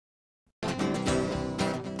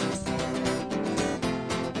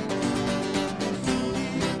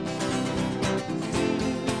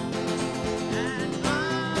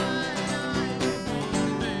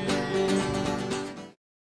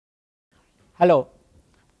Hello,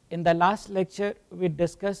 in the last lecture we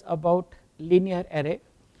discussed about linear array,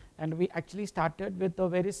 and we actually started with a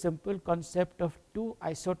very simple concept of two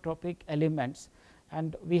isotropic elements,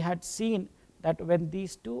 and we had seen that when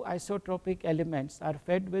these two isotropic elements are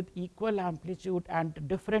fed with equal amplitude and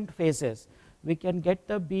different phases, we can get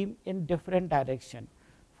the beam in different direction.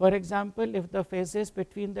 For example, if the phases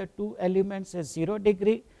between the two elements is 0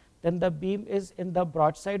 degree, then the beam is in the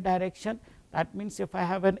broadside direction. That means if I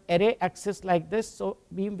have an array axis like this, so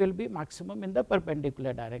beam will be maximum in the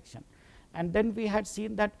perpendicular direction. And then we had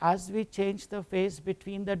seen that as we change the phase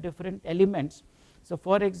between the different elements, so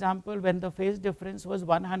for example, when the phase difference was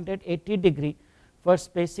 180 degree for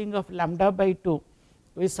spacing of lambda by 2,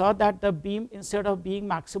 we saw that the beam, instead of being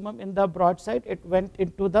maximum in the broadside, it went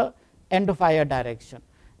into the end fire direction.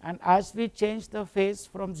 And as we change the phase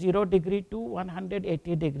from 0 degree to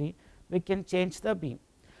 180 degree, we can change the beam.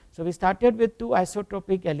 So we started with two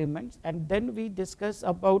isotropic elements, and then we discussed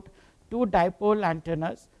about two dipole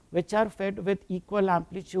antennas which are fed with equal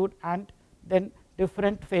amplitude and then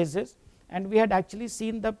different phases, and we had actually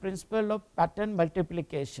seen the principle of pattern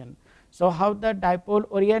multiplication. So how the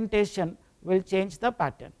dipole orientation will change the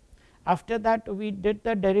pattern. After that, we did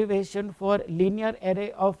the derivation for linear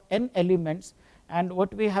array of n elements, and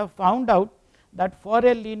what we have found out that for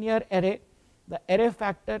a linear array, the array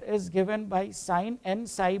factor is given by sin n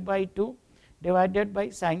psi by 2 divided by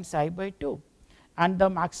sin psi by 2, and the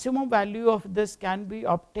maximum value of this can be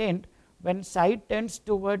obtained when psi tends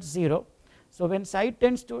towards 0. So when psi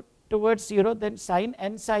tends towards 0, then sin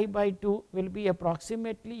n psi by 2 will be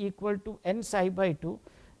approximately equal to n psi by 2,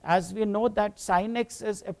 as we know that sin x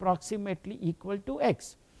is approximately equal to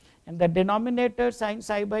x, and the denominator sin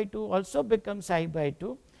psi by 2 also becomes psi by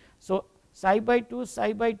 2. So psi by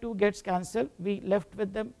 2 gets cancelled, we left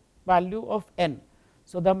with the value of n.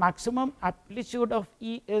 So the maximum amplitude of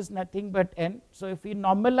E is nothing but n. So if we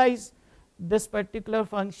normalize this particular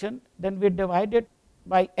function, then we divide it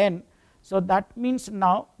by n. So that means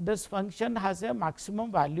now this function has a maximum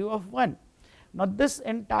value of 1. Now this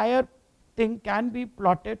entire thing can be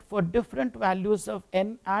plotted for different values of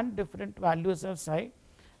n and different values of psi,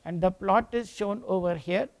 and the plot is shown over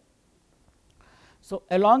here. So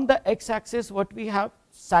along the x axis, what we have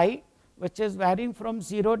psi, which is varying from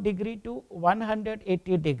 0 degree to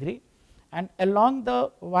 180 degree, and along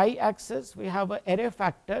the y axis we have an array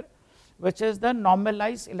factor, which is the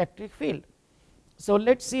normalized electric field. So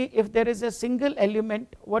let us see, if there is a single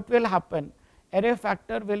element, what will happen? Array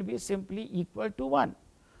factor will be simply equal to 1.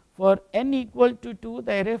 For n equal to 2,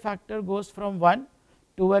 the array factor goes from 1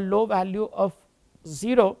 to a low value of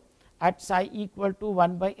 0 at psi equal to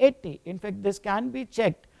 1 by 80. In fact, this can be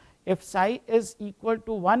checked. If psi is equal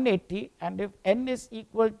to 180 and if n is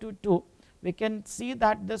equal to 2, we can see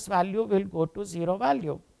that this value will go to 0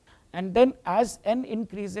 value. And then as n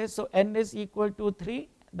increases, so n is equal to 3,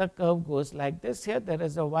 the curve goes like this. Here there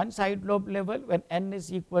is a one side lobe level. When n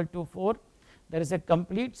is equal to 4, there is a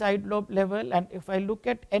complete side lobe level, and if I look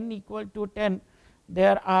at n equal to 10,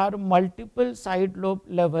 there are multiple side lobe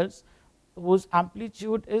levels whose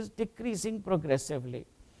amplitude is decreasing progressively.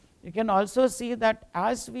 You can also see that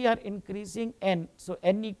as we are increasing n, so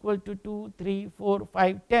n equal to 2, 3, 4,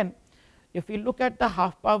 5, 10, if we look at the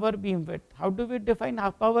half power beam width, how do we define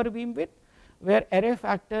half power beam width? Where array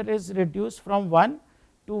factor is reduced from 1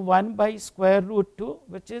 to 1 by square root 2,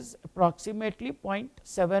 which is approximately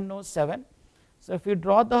 0.707. So if we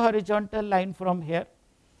draw the horizontal line from here,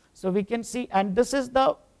 so we can see, and this is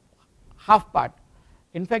the half part.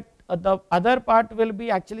 In fact, the other part will be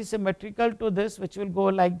actually symmetrical to this, which will go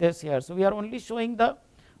like this here. So we are only showing the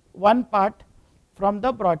one part from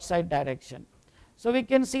the broadside direction. So we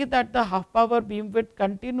can see that the half power beam width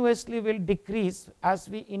continuously will decrease as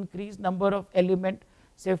we increase number of element.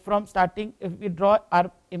 Say from starting, if we draw our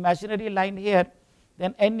imaginary line here,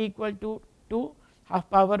 then n equal to 2, half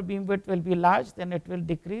power beam width will be large, then it will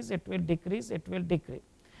decrease, it will decrease, it will decrease.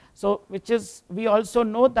 So which is, we also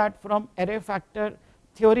know that from array factor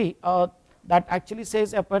theory, that actually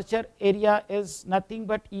says aperture area is nothing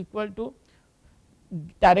but equal to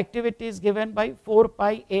directivity is given by 4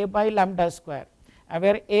 pi a by lambda square,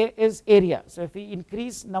 where a is area. So if we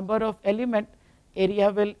increase number of element,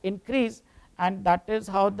 area will increase, and that is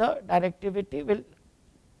how the directivity will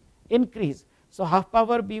increase. So half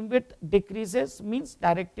power beam width decreases means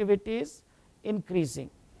directivity is increasing.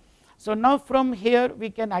 So now from here we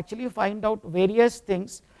can actually find out various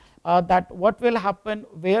things, that what will happen,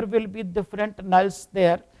 where will be different nulls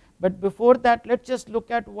there. But before that, let us just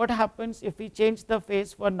look at what happens if we change the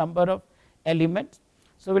phase for number of elements.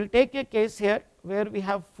 So we will take a case here where we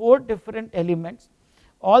have 4 different elements.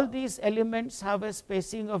 all these elements have a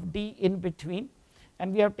spacing of d in between,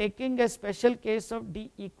 and we are taking a special case of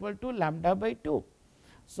d equal to lambda by 2.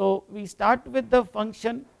 So, we start with the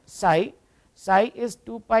function psi. Psi is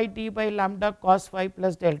 2 pi d by lambda cos phi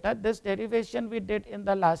plus delta. This derivation we did in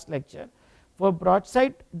the last lecture. For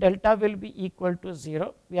broadside, delta will be equal to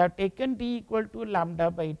 0. We have taken d equal to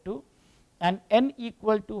lambda by 2 and n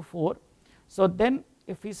equal to 4. So, then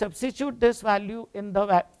if we substitute this value in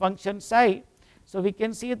the function psi, so we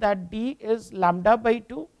can see that d is lambda by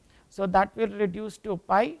 2. So, that will reduce to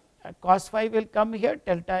pi, cos phi will come here,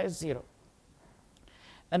 delta is 0.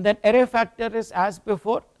 And then array factor is as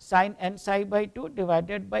before, sin n psi by 2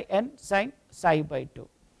 divided by n sin psi by 2.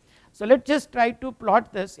 So, let us just try to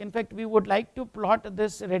plot this. In fact, we would like to plot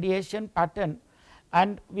this radiation pattern,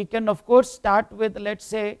 and we can of course start with, let us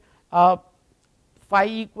say phi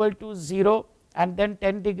equal to 0, and then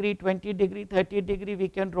 10 degree, 20 degree, 30 degree, we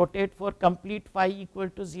can rotate for complete phi equal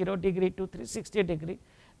to 0 degree to 360 degree,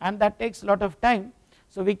 and that takes a lot of time.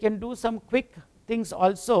 So, we can do some quick things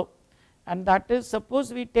also, and that is,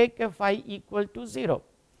 suppose we take a phi equal to 0.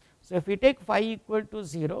 So, if we take phi equal to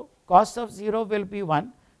 0, cos of 0 will be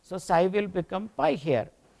 1. So, psi will become pi here,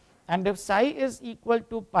 and if psi is equal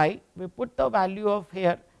to pi, we put the value of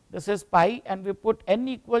here, this is pi, and we put n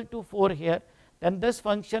equal to 4 here, then this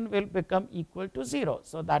function will become equal to 0.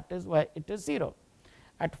 So, that is why it is 0.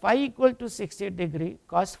 At phi equal to 60 degree,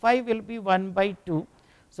 cos phi will be 1 by 2.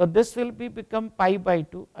 So, this will be become pi by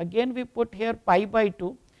 2. Again we put here pi by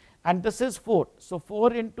 2, and this is 4. So,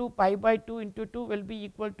 4 into pi by 2 into 2 will be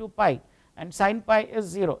equal to pi, and sin pi is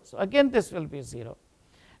 0. So, again this will be 0.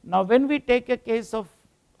 Now, when we take a case of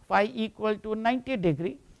phi equal to 90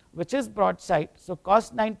 degree, which is broadside, so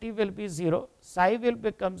cos 90 will be 0, psi will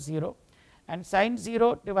become 0, and sin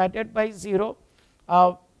 0 divided by 0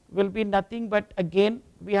 will be nothing but, again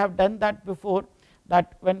we have done that before,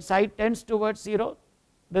 that when psi tends towards 0,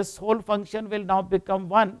 this whole function will now become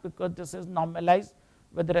 1, because this is normalized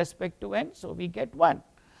with respect to n. So, we get 1.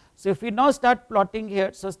 So, if we now start plotting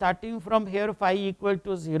here, so starting from here phi equal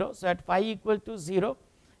to 0, so at phi equal to 0,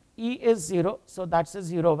 E is 0, so that is a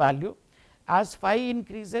 0 value. As phi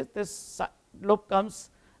increases, this slope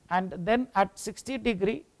comes, and then at 60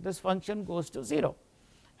 degree this function goes to 0,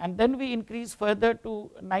 and then we increase further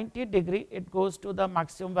to 90 degree, it goes to the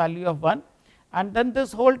maximum value of 1, and then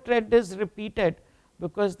this whole trend is repeated,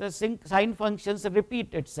 because the sine functions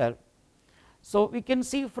repeat itself. So, we can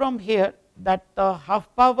see from here that the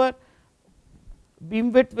half power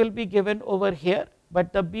beam width will be given over here,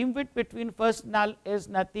 but the beam width between first null is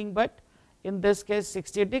nothing but, in this case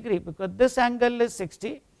 60 degree, because this angle is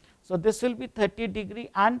 60. So, this will be 30 degree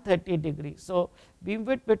and 30 degree. So, beam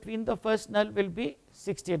width between the first null will be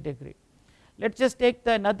 60 degree. Let us just take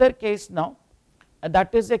the another case now,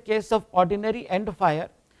 that is a case of ordinary end fire.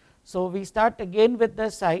 So, we start again with the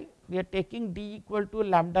psi, we are taking d equal to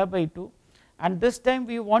lambda by 2, and this time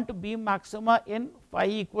we want beam maxima in phi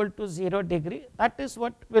equal to 0 degree, that is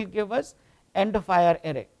what will give us end fire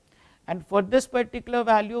array. And for this particular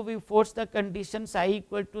value, we force the condition psi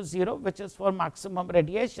equal to 0, which is for maximum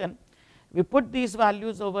radiation. We put these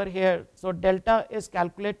values over here. So, delta is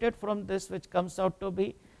calculated from this, which comes out to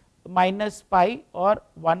be minus pi or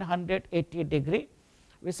 180 degree.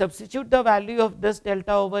 We substitute the value of this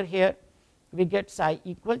delta over here, we get psi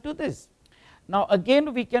equal to this. Now,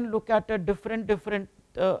 again we can look at a different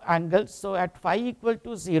angles. So, at phi equal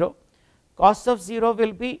to 0, cos of 0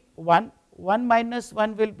 will be 1, 1 minus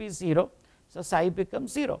 1 will be 0. So, psi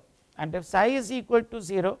becomes 0, and if psi is equal to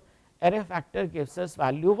 0, array factor gives us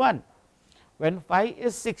value 1. When phi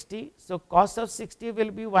is 60, so cos of 60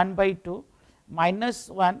 will be 1 by 2 minus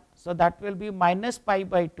 1, so that will be minus pi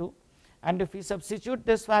by 2, and if we substitute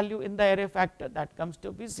this value in the array factor, that comes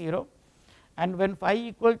to be 0. And when phi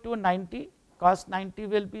equal to 90, cos 90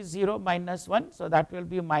 will be 0 minus 1, so that will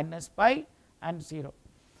be minus pi and 0.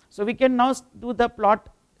 So, we can now do the plot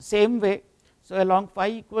same way. So, along phi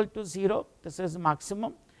equal to 0, this is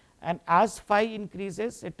maximum, and as phi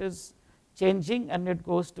increases, it is changing and it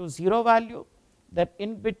goes to 0 value, that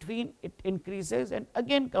in between it increases and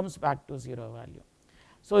again comes back to 0 value.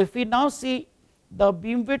 So, if we now see the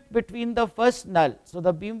beam width between the first null, so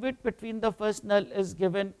the beam width between the first null is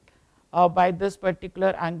given by this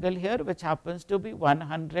particular angle here, which happens to be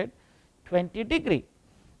 120 degree,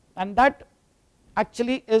 and that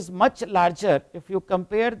actually is much larger. If you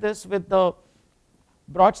compare this with the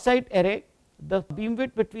broadside array, the beam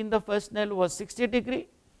width between the first null was 60 degree,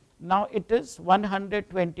 now it is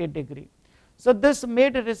 120 degree. So, this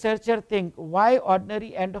made a researcher think, why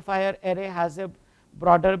ordinary end fire array has a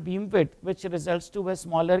broader beam width, which results to a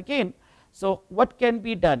smaller gain. So, what can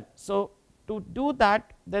be done? So, to do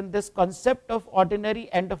that, then this concept of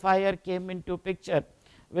ordinary end fire came into picture.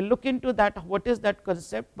 We will look into that, what is that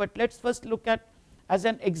concept, but let us first look at as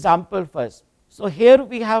an example first. So, here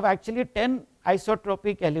we have actually 10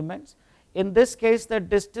 isotropic elements. In this case, the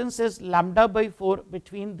distance is lambda by 4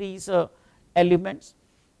 between these elements.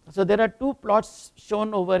 So, there are two plots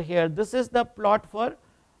shown over here. This is the plot for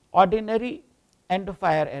ordinary end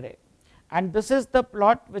fire array, and this is the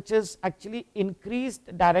plot which is actually increased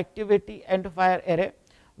directivity end fire array,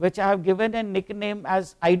 which I have given a nickname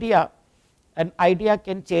as idea. An idea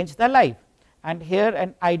can change the life, and here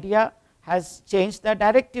an idea has changed the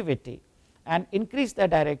directivity and increased the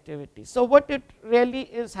directivity. So, what it really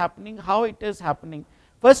is happening, how it is happening?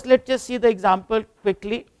 First, let us just see the example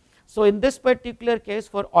quickly. So, in this particular case,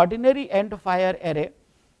 for ordinary end fire array,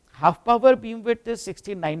 half power beam width is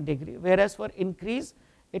 69 degree, whereas for increase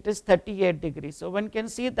it is 38 degrees. So, one can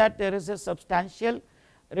see that there is a substantial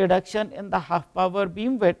reduction in the half power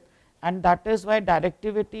beam width, and that is why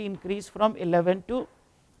directivity increased from 11 to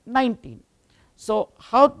 19. So,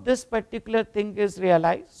 how this particular thing is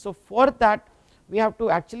realized? So, for that we have to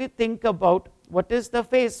actually think about what is the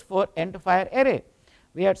phase for end fire array.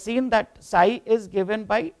 We had seen that psi is given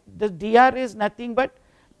by the dr is nothing but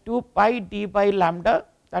 2 pi d by lambda,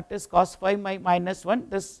 that is cos phi minus 1,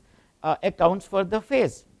 this accounts for the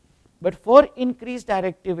phase. But for increased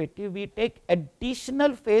directivity we take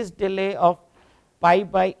additional phase delay of pi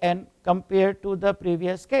by n compared to the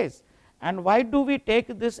previous case. And why do we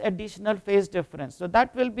take this additional phase difference? So,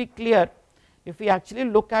 that will be clear if we actually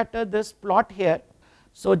look at this plot here.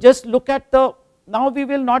 So, just look at the, now we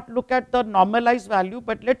will not look at the normalized value,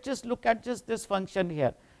 but let us just look at just this function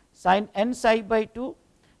here, sin n psi by 2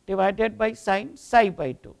 divided by sin psi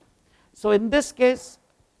by 2. So, in this case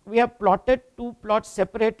we have plotted two plots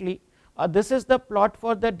separately. This is the plot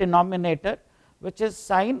for the denominator, which is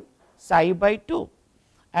sin psi by 2,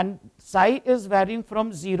 and psi is varying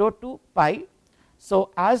from 0 to pi.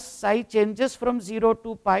 So, as psi changes from 0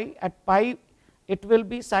 to pi, at pi it will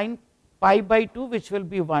be sin pi by 2, which will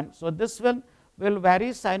be 1. So, this will vary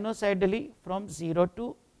sinusoidally from 0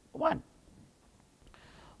 to 1.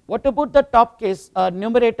 What about the top case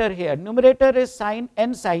numerator here? Numerator is sin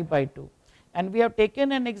n psi by 2, and we have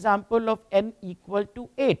taken an example of n equal to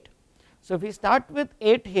 8. So, if we start with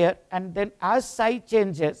 8 here, and then as psi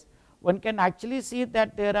changes, one can actually see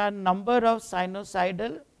that there are number of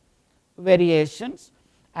sinusoidal variations,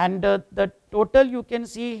 and the total you can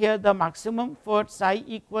see here, the maximum for psi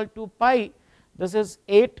equal to pi, this is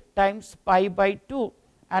 8 times pi by 2,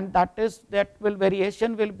 and that will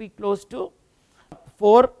variation will be close to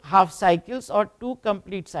 4 half cycles or 2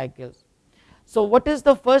 complete cycles. So, what is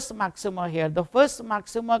the first maxima here? The first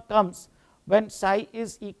maxima comes when psi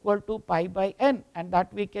is equal to pi by n, and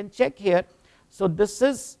that we can check here. So, this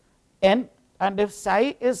is n, and if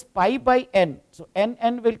psi is pi by n, so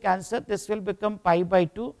n will cancel, this will become pi by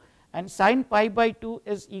 2, and sin pi by 2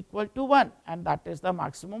 is equal to 1, and that is the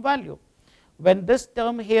maximum value. When this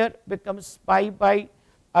term here becomes pi by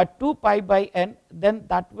 2 pi by n, then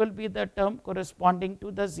that will be the term corresponding to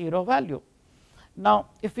the 0 value. Now,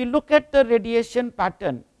 if we look at the radiation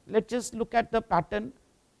pattern, let us just look at the pattern.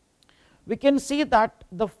 We can see that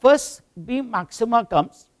the first beam maxima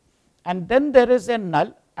comes, and then there is a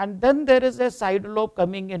null, and then there is a side lobe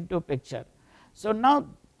coming into picture. So, now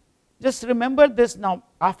just remember this, now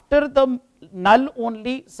after the null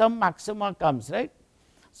only some maxima comes, right.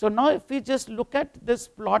 So, now if we just look at this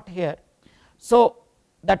plot here, so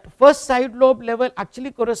that first side lobe level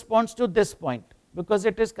actually corresponds to this point, because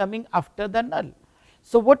it is coming after the null.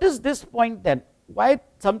 So, what is this point then? Why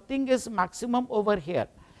something is maximum over here?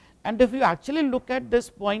 And if you actually look at this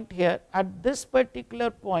point here, at this particular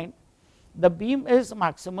point the beam is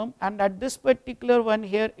maximum, and at this particular one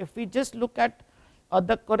here, if we just look at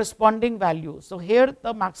the corresponding value. So, here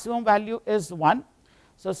the maximum value is 1.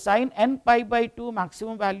 So, sin n pi by 2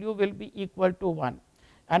 maximum value will be equal to 1,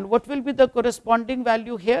 and what will be the corresponding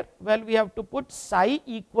value here? Well, we have to put psi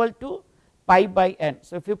equal to pi by n.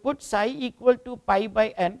 So, if you put psi equal to pi by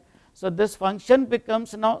n, so this function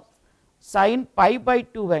becomes now sin pi by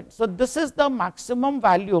 2n. So, this is the maximum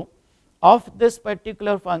value of this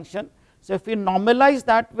particular function. So, if we normalize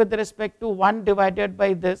that with respect to 1 divided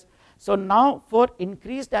by this, so now for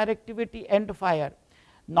increased directivity end fire,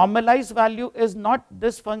 normalized value is not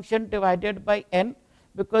this function divided by n,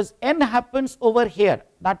 because n happens over here,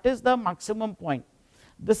 that is the maximum point.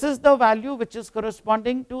 This is the value which is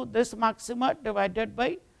corresponding to this maxima divided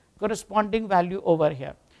by corresponding value over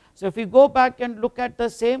here. So, if we go back and look at the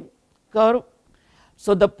same curve,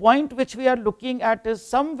 so the point which we are looking at is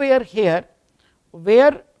somewhere here,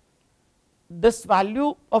 where this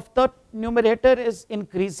value of the numerator is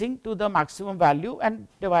increasing to the maximum value and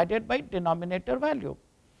divided by denominator value.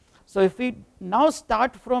 So, if we now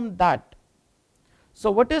start from that,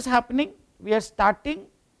 so what is happening? We are starting,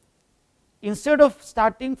 instead of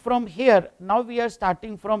starting from here, now we are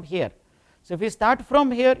starting from here. So, if we start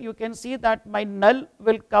from here, you can see that my null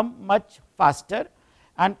will come much faster,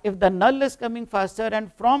 and if the null is coming faster,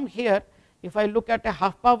 and from here if I look at a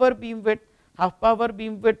half power beamwidth, half power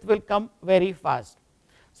beamwidth will come very fast.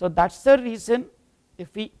 So, that is the reason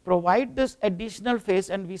if we provide this additional phase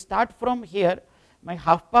and we start from here, my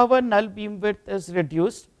half power null beamwidth is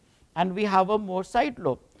reduced and we have a more side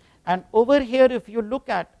lobe. And over here if you look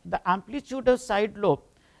at the amplitude of side lobe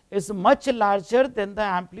is much larger than the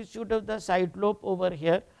amplitude of the side lobe over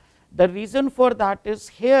here. The reason for that is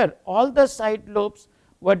here all the side lobes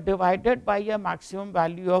were divided by a maximum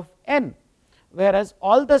value of n, whereas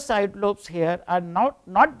all the side lobes here are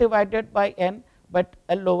not divided by n, but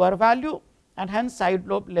a lower value, and hence side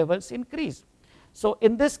lobe levels increase. So,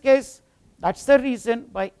 in this case that is the reason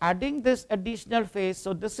by adding this additional phase.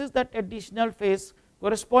 So, this is that additional phase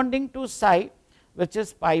corresponding to psi, which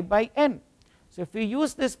is pi by n. So, if we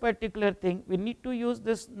use this particular thing, we need to use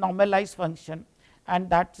this normalized function, and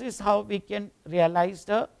that is how we can realize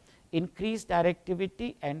the increased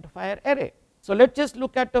directivity end fire array. So, let us just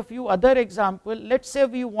look at a few other examples. Let us say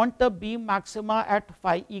we want the beam maxima at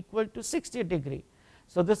phi equal to 60 degree.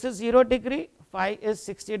 So, this is 0 degree, phi is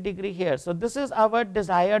 60 degree here. So, this is our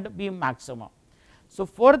desired beam maxima. So,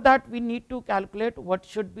 for that we need to calculate what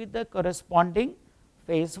should be the corresponding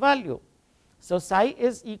phase value. So, psi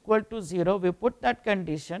is equal to 0, we put that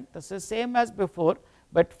condition, this is same as before,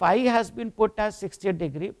 but phi has been put as 60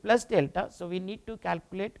 degree plus delta. So, we need to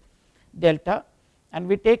calculate delta, and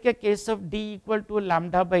we take a case of d equal to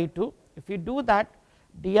lambda by 2. If we do that,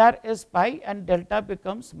 dr is pi and delta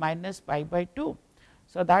becomes minus pi by 2.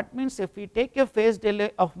 So, that means if we take a phase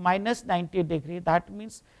delay of minus 90 degree, that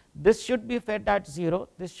means this should be fed at 0,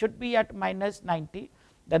 this should be at minus 90,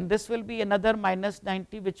 then this will be another minus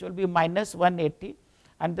 90, which will be minus 180,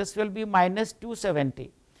 and this will be minus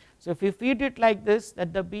 270. So, if we feed it like this,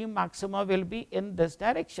 that the beam maxima will be in this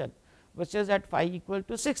direction, which is at phi equal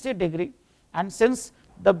to 60 degree, and since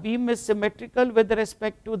the beam is symmetrical with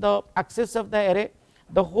respect to the axis of the array,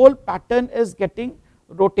 the whole pattern is getting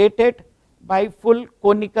rotated by full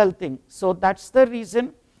conical thing. So, that is the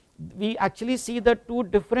reason we actually see the two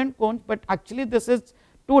different cones, but actually this is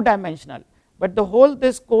two dimensional, but the whole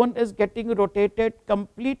this cone is getting rotated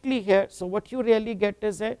completely here. So, what you really get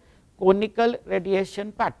is a conical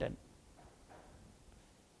radiation pattern.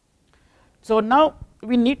 So, now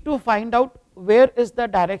we need to find out where is the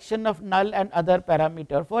direction of null and other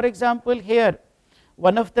parameter. For example, here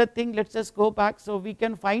one of the thing, let us just go back. So, we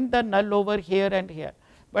can find the null over here and here,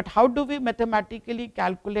 but how do we mathematically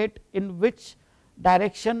calculate in which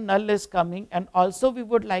direction null is coming, and also we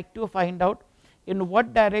would like to find out in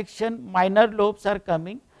what direction minor lobes are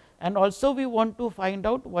coming, and also we want to find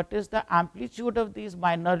out what is the amplitude of these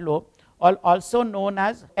minor lobe, also known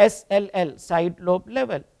as SLL, side lobe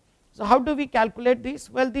level. So, how do we calculate these?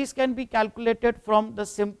 Well, these can be calculated from the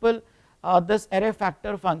simple this array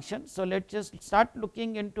factor function. So, let us just start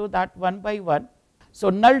looking into that one by one. So,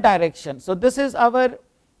 null direction. So, this is our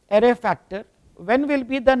array factor. When will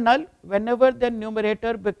be the null? Whenever the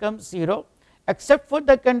numerator becomes 0, except for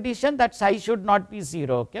the condition that psi should not be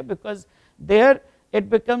 0, okay, because there it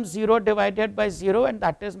becomes 0 divided by 0, and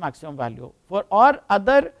that is maximum value. For all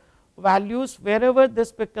other values, wherever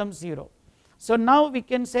this becomes 0. So, now we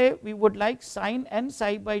can say we would like sin n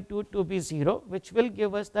psi by 2 to be 0, which will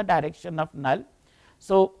give us the direction of null.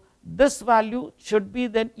 So, this value should be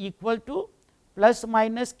then equal to plus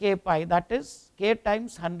minus k pi, that is k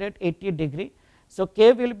times 180 degree. So,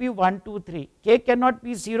 k will be 1, 2, 3, k cannot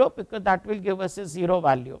be 0 because that will give us a 0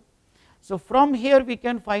 value. So, from here we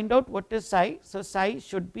can find out what is psi. So, psi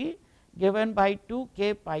should be given by 2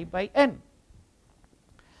 k pi by n.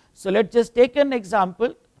 So, let us just take an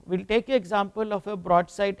example. We will take an example of a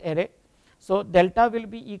broadside array. So, delta will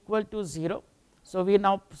be equal to 0. So, we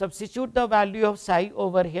now substitute the value of psi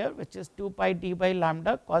over here, which is 2 pi d by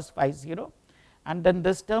lambda cos phi 0, and then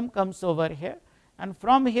this term comes over here, and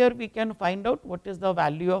from here we can find out what is the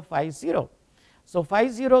value of phi 0. So, phi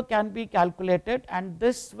 0 can be calculated, and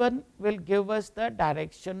this one will give us the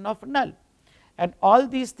direction of null, and all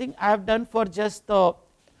these things I have done for just the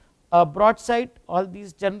broadside. All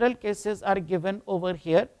these general cases are given over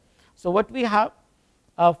here. So, what we have,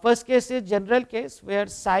 first case is general case where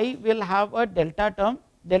psi will have a delta term,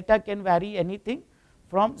 delta can vary anything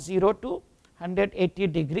from 0 to 180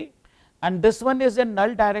 degree, and this one is a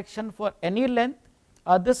null direction for any length,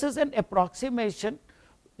 this is an approximation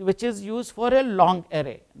which is used for a long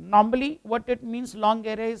array. Normally what it means, long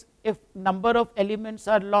array is if number of elements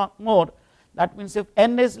are more, that means if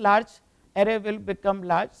n is large, array will become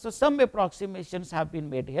large. So some approximations have been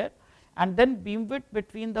made here, and then beamwidth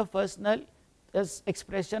between the first null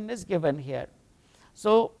expression is given here.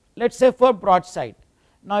 So let us say for broadside.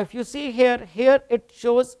 Now if you see here it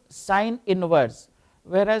shows sine inverse,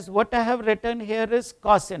 whereas what I have written here is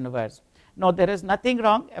cos inverse. Now there is nothing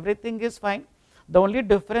wrong, everything is fine. The only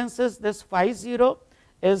difference is this phi 0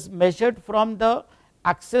 is measured from the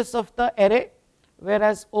axis of the array,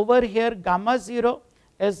 whereas over here gamma 0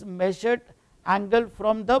 is measured angle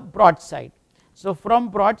from the broadside. So from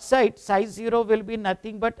broadside psi 0 will be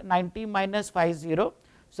nothing but 90 minus phi 0.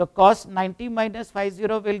 So cos 90 minus phi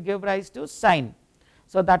 0 will give rise to sine.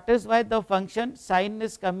 So that is why the function sine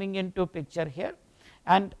is coming into picture here,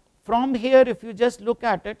 and from here if you just look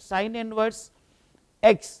at it, sine inverse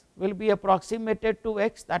x will be approximated to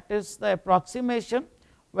x, that is the approximation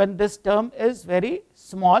when this term is very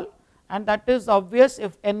small, and that is obvious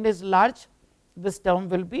if n is large this term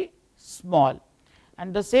will be small.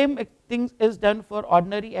 And the same thing is done for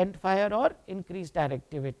ordinary end fire or increased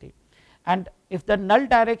directivity. And if the null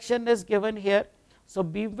direction is given here, so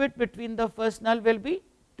beamwidth between the first null will be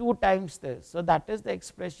 2 times this. So that is the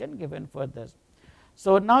expression given for this.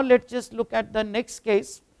 So now let us just look at the next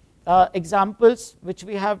case, examples which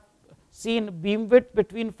we have seen beamwidth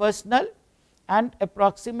between first null and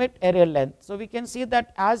approximate array length. So we can see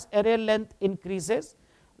that as array length increases,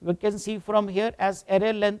 we can see from here as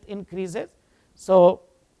array length increases, so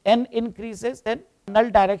n increases, then null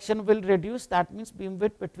direction will reduce, that means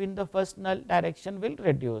beamwidth between the first null direction will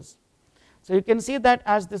reduce. So you can see that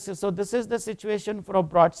as this is, so this is the situation for a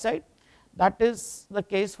broadside, that is the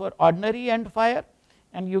case for ordinary end fire,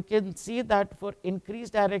 and you can see that for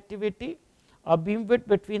increased directivity beamwidth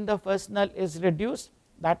between the first null is reduced,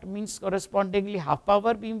 that means correspondingly half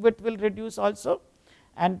power beamwidth will reduce also,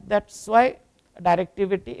 and that is why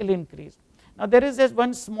directivity will increase. Now there is just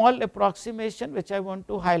one small approximation which I want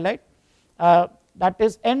to highlight, that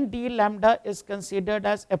is n d lambda is considered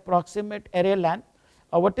as approximate array length.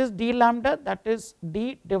 What is d lambda? That is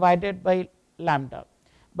d divided by lambda.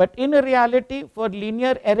 But in reality for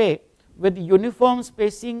linear array with uniform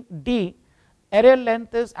spacing d, array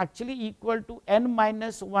length is actually equal to n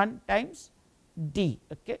minus 1 times d.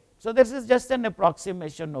 Okay. So this is just an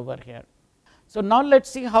approximation over here. So now let us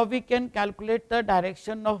see how we can calculate the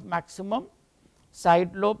direction of maximum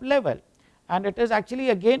side lobe level, and it is actually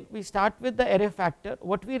again we start with the array factor.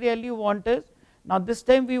 What we really want is, now this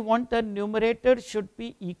time we want the numerator should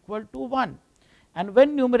be equal to 1, and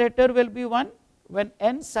when numerator will be 1, when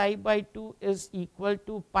n psi by 2 is equal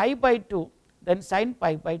to pi by 2, then sin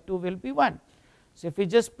pi by 2 will be 1. So if we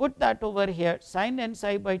just put that over here, sin n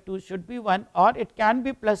psi by 2 should be 1, or it can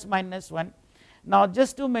be plus minus 1. Now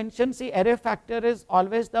just to mention, see array factor is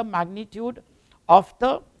always the magnitude of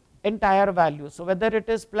the entire value. So whether it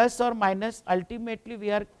is plus or minus, ultimately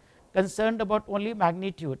we are concerned about only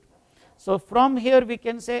magnitude. So from here we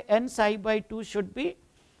can say n psi by 2 should be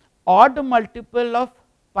odd multiple of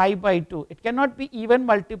pi by 2. It cannot be even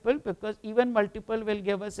multiple, because even multiple will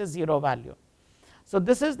give us a 0 value. So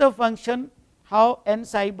this is the function how n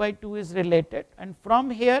psi by 2 is related, and from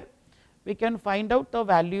here we can find out the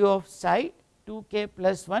value of psi 2k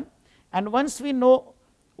plus 1, and once we know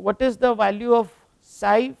what is the value of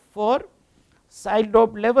psi for side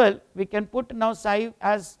lobe level, we can put now psi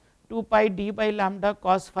as 2 pi d by lambda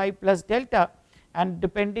cos phi plus delta, and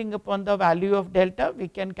depending upon the value of delta we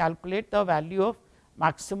can calculate the value of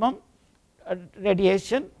maximum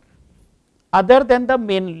radiation other than the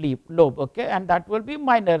main lobe, okay, and that will be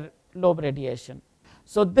minor lobe radiation.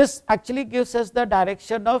 So this actually gives us the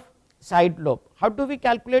direction of side lobe. How do we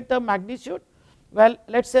calculate the magnitude? Well,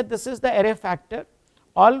 let us say this is the array factor.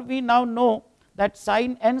 All we now know that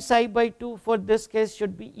sin n psi by 2 for this case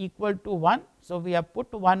should be equal to 1. So we have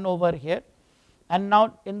put 1 over here, and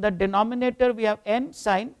now in the denominator we have n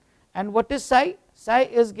sin, and what is psi? Psi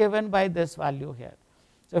is given by this value here.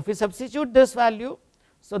 So if we substitute this value,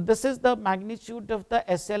 so this is the magnitude of the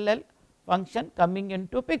SLL function coming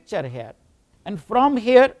into picture here, and from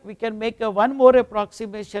here we can make a one more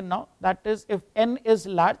approximation now, that is if n is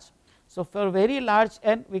large. So for very large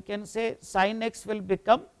n we can say sin x will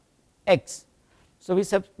become x. So we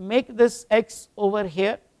make this x over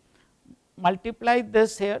here, multiply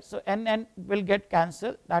this here, so n will get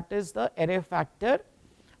cancelled, that is the array factor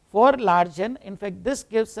for large n. In fact this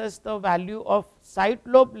gives us the value of side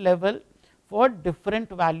lobe level for different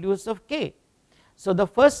values of k. So the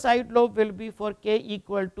first side lobe will be for k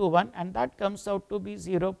equal to 1, and that comes out to be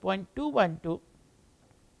 0.212,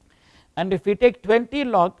 and if we take 20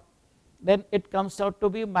 log, then it comes out to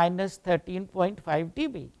be minus 13.5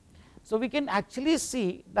 dB. So we can actually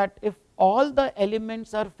see that if all the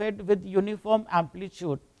elements are fed with uniform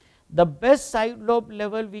amplitude, the best side lobe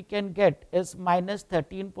level we can get is minus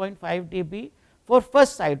 13.5 dB for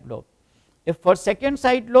first side lobe. If for second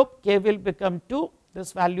side lobe k will become 2,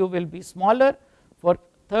 this value will be smaller. For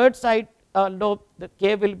third side lobe, the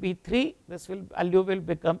k will be 3, this value will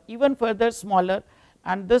become even further smaller,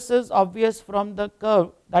 and this is obvious from the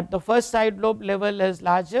curve that the first side lobe level is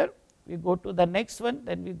larger. We go to the next one,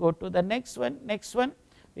 then we go to the next one,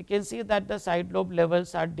 we can see that the side lobe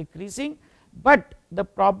levels are decreasing, but the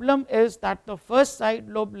problem is that the first side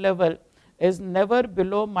lobe level is never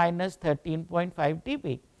below minus 13.5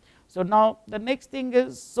 dB. So now the next thing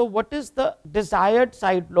is, so what is the desired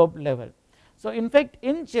side lobe level? So in fact,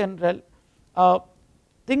 in general,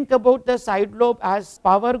 think about the side lobe as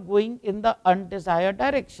power going in the undesired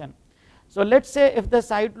direction. So let us say if the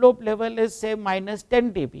side lobe level is say minus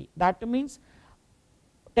 10 dB, that means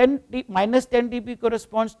minus 10 dB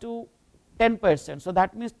corresponds to 10%. So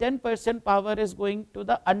that means 10% power is going to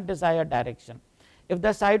the undesired direction. If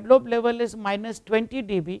the side lobe level is minus 20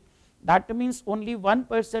 dB, that means only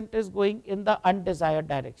 1% is going in the undesired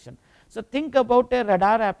direction. So think about a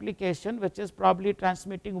radar application which is probably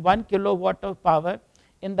transmitting 1 kilowatt of power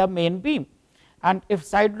in the main beam, and if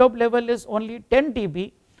side lobe level is only 10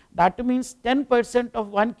 dB, that means 10% of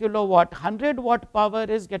 1 kilowatt, 100 watt power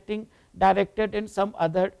is getting directed in some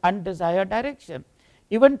other undesired direction.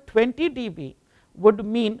 Even 20 dB would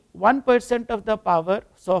mean 1% of the power.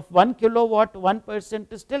 So of 1 kilowatt,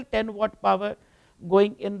 1% is still 10 watt power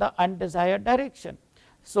going in the undesired direction.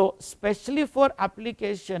 So especially for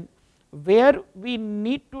application where we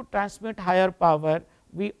need to transmit higher power,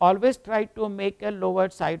 we always try to make a lower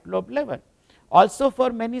side lobe level. Also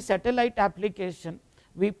for many satellite application,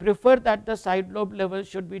 we prefer that the side lobe level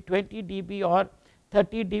should be 20 dB or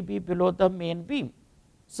 30 dB below the main beam.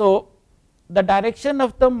 So the direction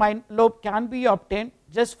of the minor lobe can be obtained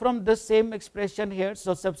just from this same expression here.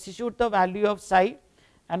 So substitute the value of psi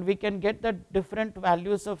and we can get the different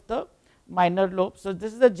values of the minor lobe. So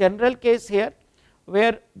this is the general case here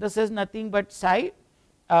where this is nothing but psi.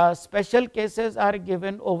 Special cases are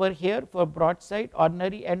given over here for broadside,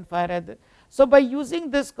 ordinary end fire. So by using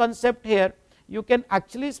this concept here, you can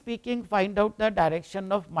actually speaking find out the direction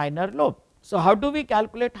of minor lobe. So how do we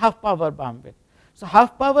calculate half power beamwidth? So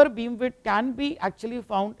half power beamwidth can be actually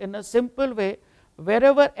found in a simple way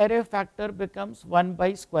wherever array factor becomes 1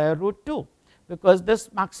 by square root 2, because this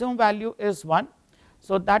maximum value is 1.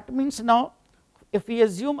 So that means now if we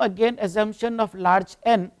assume again assumption of large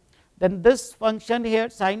n, then this function here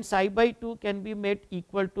sin psi by 2 can be made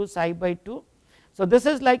equal to psi by 2. So this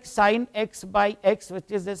is like sin x by x,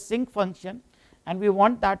 which is a sinc function, and we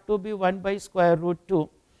want that to be 1 by square root 2.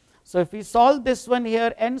 So if we solve this one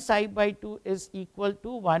here, n psi by 2 is equal to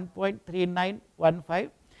 1.3915,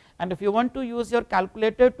 and if you want to use your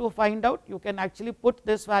calculator to find out, you can actually put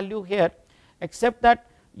this value here, except that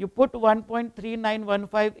you put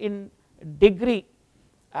 1.3915 in degree,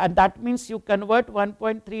 and that means you convert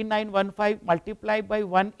 1.3915 multiplied by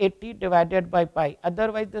 180 divided by pi,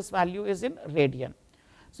 otherwise this value is in radian.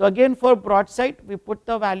 So again for broadside we put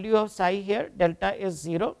the value of psi here, delta is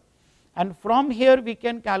 0, and from here we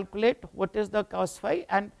can calculate what is the cos phi,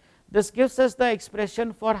 and this gives us the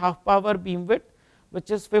expression for half power beamwidth,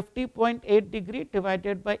 which is 50.8 degree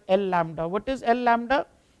divided by L lambda. What is L lambda?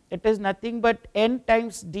 It is nothing but n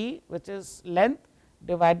times d, which is length,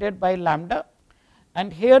 divided by lambda,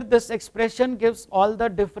 and here this expression gives all the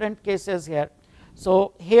different cases here.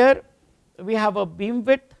 So here we have a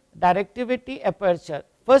beamwidth, directivity, aperture.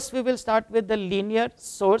 First we will start with the linear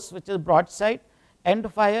source, which is broadside,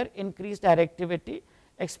 end fire, increased directivity.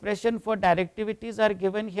 Expression for directivities are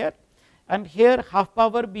given here, and here half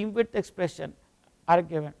power beamwidth expression are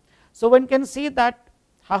given. So one can see that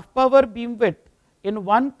half power beamwidth in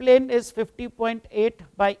one plane is 50.8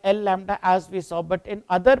 by L lambda as we saw, but in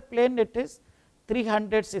other plane it is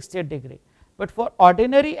 360 degree. But for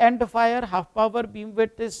ordinary end fire, half power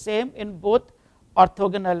beamwidth is same in both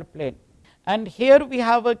orthogonal plane. And here we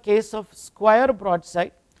have a case of square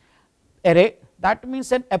broadside array. That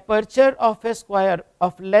means an aperture of a square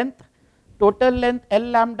of length, total length L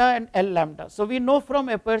lambda and L lambda. So we know from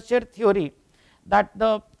aperture theory that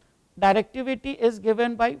the directivity is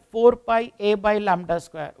given by 4 pi a by lambda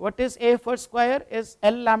square. What is a for square? Is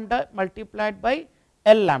L lambda multiplied by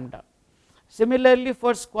L lambda. Similarly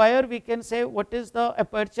for square we can say what is the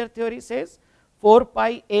aperture theory says, 4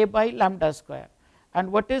 pi a by lambda square,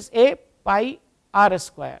 and what is a? Pi r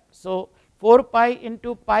square. So 4 pi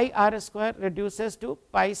into pi r square reduces to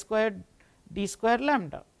pi square d square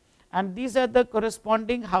lambda, and these are the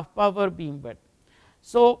corresponding half power beam width.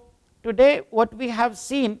 So, today what we have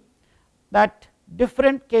seen that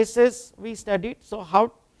different cases we studied. So,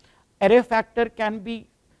 how array factor can be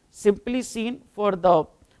simply seen for the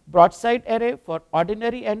broadside array, for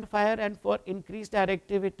ordinary end fire, and for increased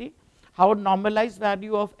directivity, how normalized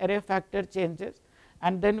value of array factor changes,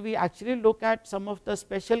 and then we actually look at some of the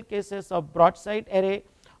special cases of broadside array,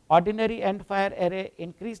 ordinary end fire array,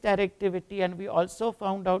 increased directivity, and we also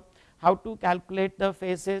found out how to calculate the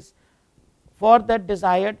phases for the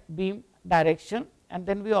desired beam direction, and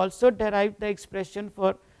then we also derived the expression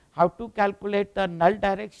for how to calculate the null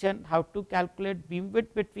direction, how to calculate beam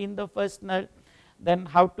width between the first null, then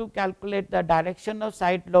how to calculate the direction of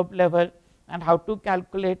side lobe level, and how to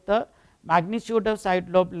calculate the magnitude of side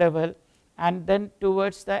lobe level, and then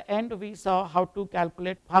towards the end we saw how to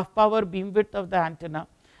calculate half power beam width of the antenna,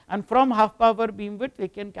 and from half power beam width we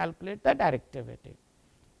can calculate the directivity.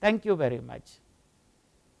 Thank you very much.